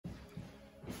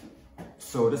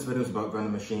So this video is about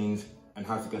vending machines and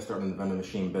how to get started in the vending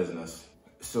machine business.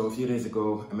 So a few days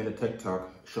ago, I made a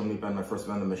TikTok showing me buying my first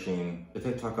vending machine. The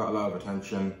TikTok got a lot of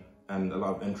attention and a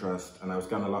lot of interest, and I was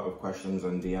getting a lot of questions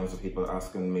and DMs of people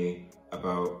asking me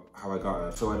about how I got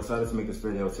it. So I decided to make this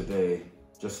video today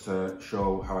just to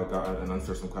show how I got it and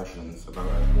answer some questions about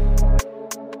it.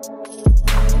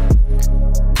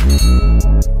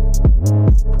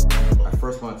 I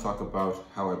first want to talk about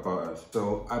how I bought it.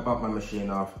 So I bought my machine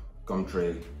off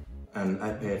Gumtree and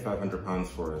I paid £500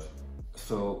 for it.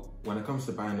 So when it comes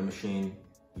to buying a machine,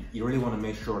 you really want to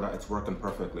make sure that it's working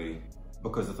perfectly,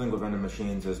 because the thing with vending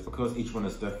machines is because each one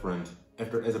is different,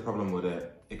 if there is a problem with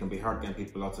it, it can be hard getting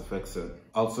people out to fix it.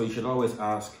 Also, you should always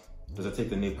ask, does it take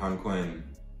the new pan coin?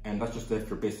 And that's just if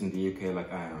you're based in the UK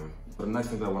like I am. But the next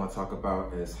thing that I want to talk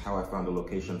about is how I found a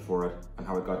location for it and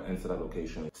how I got into that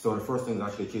location. So the first thing is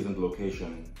actually choosing the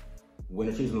location. When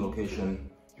you're choosing a location,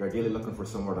 you're ideally looking for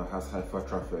somewhere that has high foot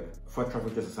traffic. Foot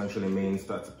traffic just essentially means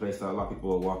that it's a place that a lot of people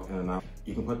will walk in and out.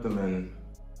 You can put them in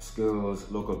schools,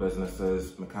 local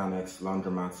businesses, mechanics,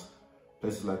 laundromats,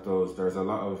 places like those. There's a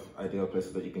lot of ideal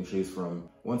places that you can choose from.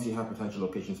 Once you have potential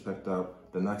locations picked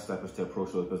up, the next step is to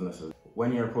approach those businesses.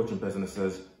 When you're approaching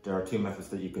businesses, there are two methods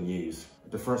that you can use.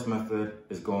 The first method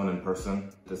is going in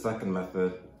person. The second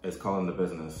method is calling the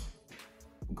business.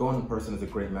 Going in person is a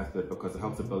great method because it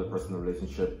helps to build a personal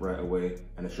relationship right away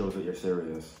and it shows that you're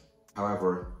serious.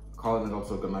 However, calling is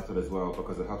also a good method as well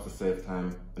because it helps to save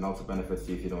time and also benefits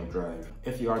you if you don't drive.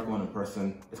 If you are going in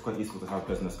person, it's quite useful to have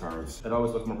business cards. It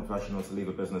always looks more professional to leave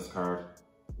a business card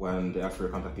when they ask for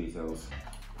your contact details.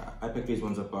 I picked these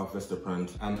ones up off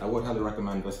Vistaprint, and I would highly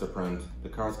recommend Vistaprint. The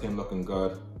cards came looking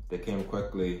good, they came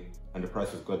quickly, and the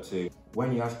price was good too.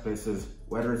 When you ask places,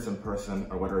 whether it's in person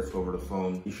or whether it's over the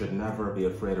phone, you should never be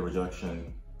afraid of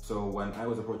rejection. So when I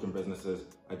was approaching businesses,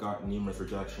 I got numerous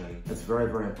rejection. It's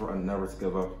very, very important never to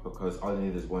give up because all you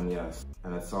need is one yes,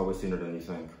 and it's always sooner than you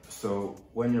think. So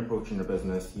when you're approaching your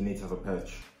business, you need to have a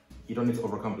pitch. You don't need to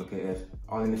overcomplicate it.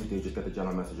 All you need to do is just get the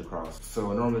general message across.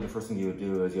 So normally the first thing you would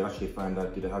do is you actually find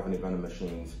out, do they have any vending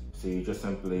machines? So you just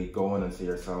simply go in and see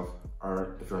yourself,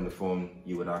 or if you're on the phone,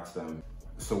 you would ask them.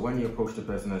 So when you approach the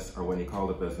business or when you call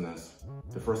the business,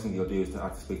 the first thing you'll do is to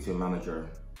ask to speak to a manager.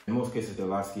 In most cases,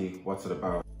 they'll ask you, what's it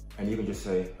about? And you can just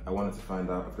say, I wanted to find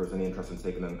out if there's any interest in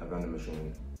taking in a vending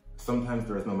machine. Sometimes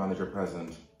there is no manager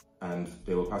present and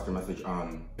they will pass their message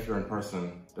on. If you're in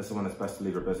person, this is when it's best to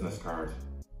leave your business card.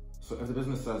 So if the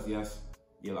business says yes,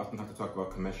 you'll often have to talk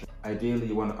about commission. Ideally,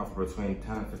 you want to offer between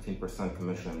 10 and 15%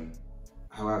 commission.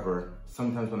 However,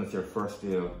 sometimes when it's your first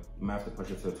deal, you might have to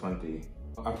push it to 20.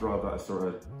 After all that is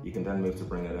sorted, you can then move to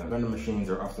bring it in. Vending machines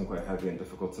are often quite heavy and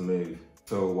difficult to move.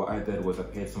 So what I did was I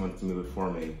paid someone to move it for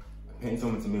me. Paying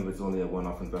someone to move it is only a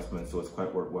one-off investment, so it's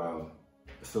quite worthwhile.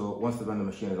 So once the vending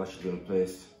machine is actually in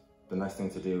place, the next thing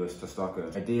to do is to stock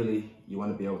it. Ideally, you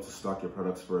want to be able to stock your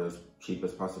products for as cheap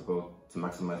as possible to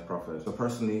maximize profit. So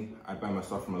personally, I buy my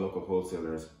stock from my local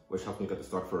wholesalers, which helps me get the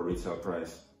stock for a retail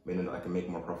price, meaning that I can make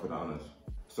more profit on it.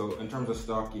 So in terms of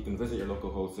stock, you can visit your local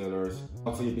wholesalers.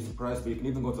 Also, you'd be surprised, but you can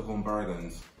even go to Home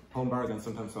Bargains. Home Bargains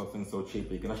sometimes sell things so cheap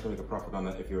that you can actually make a profit on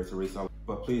it if you were to resell it.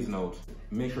 But please note,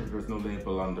 make sure that there's no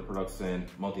label on the product saying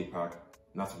multi-pack,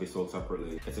 not to be sold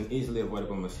separately. It's an easily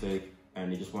avoidable mistake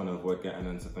and you just want to avoid getting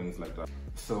into things like that.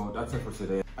 So that's it for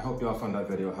today. I hope you all found that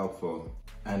video helpful.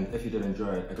 And if you did enjoy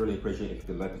it, I'd really appreciate it if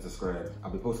you could like and subscribe.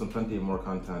 I'll be posting plenty of more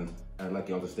content and I'd like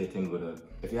you all to stay tuned with it.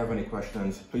 If you have any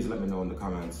questions, please let me know in the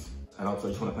comments. And also,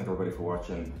 I just want to thank everybody for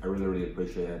watching. I really, really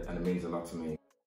appreciate it and it means a lot to me.